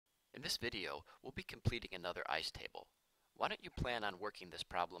In this video, we'll be completing another ice table. Why don't you plan on working this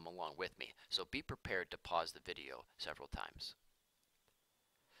problem along with me, so be prepared to pause the video several times.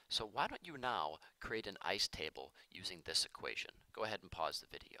 So why don't you now create an ice table using this equation? Go ahead and pause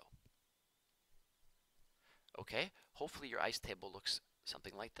the video. Okay, hopefully your ice table looks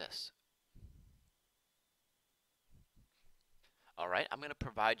something like this. Alright, I'm going to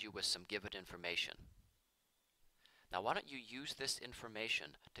provide you with some given information. Now why don't you use this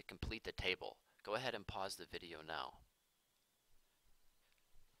information to complete the table? Go ahead and pause the video now.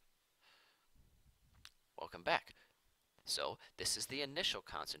 Welcome back. So this is the initial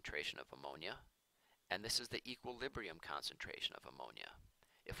concentration of ammonia, and this is the equilibrium concentration of ammonia.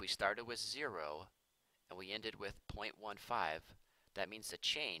 If we started with 0 and we ended with 0.15, that means the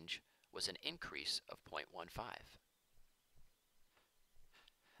change was an increase of 0.15.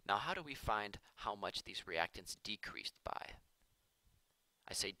 Now how do we find how much these reactants decreased by?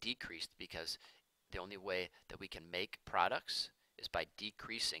 I say decreased because the only way that we can make products is by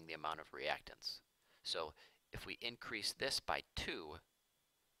decreasing the amount of reactants. So if we increase this by 2,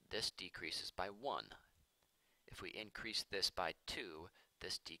 this decreases by 1. If we increase this by 2,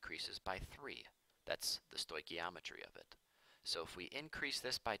 this decreases by 3. That's the stoichiometry of it. So if we increase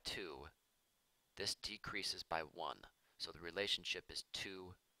this by 2, this decreases by 1. So the relationship is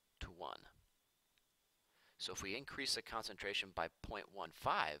 2 to 1. So if we increase the concentration by 0.15,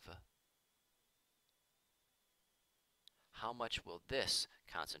 how much will this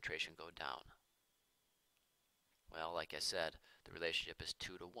concentration go down? Well, like I said, the relationship is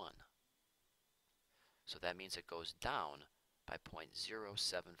 2 to 1. So that means it goes down by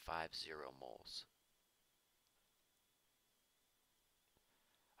 0.0750 moles.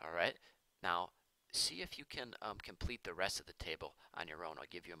 Alright, now see if you can complete the rest of the table on your own. I'll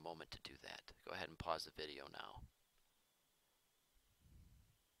give you a moment to do that. Go ahead and pause the video now.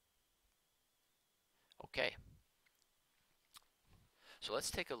 Okay. So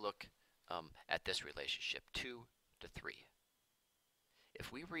let's take a look at this relationship, 2 to 3.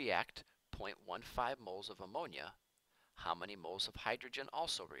 If we react 0.15 moles of ammonia, how many moles of hydrogen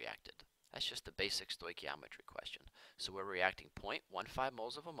also reacted? That's just a basic stoichiometry question. So we're reacting 0.15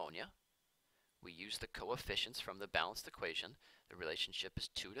 moles of ammonia. We use the coefficients from the balanced equation. The relationship is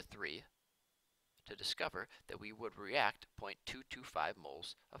 2 to 3 to discover that we would react 0.225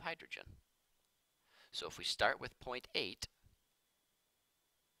 moles of hydrogen. So if we start with 0.8,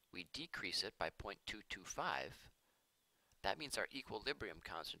 we decrease it by 0.225. That means our equilibrium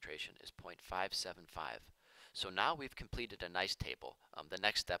concentration is 0.575. So now we've completed a nice table. The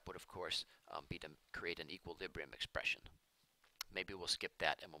next step would, of course, be to create an equilibrium expression. Maybe we'll skip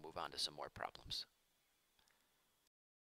that and we'll move on to some more problems.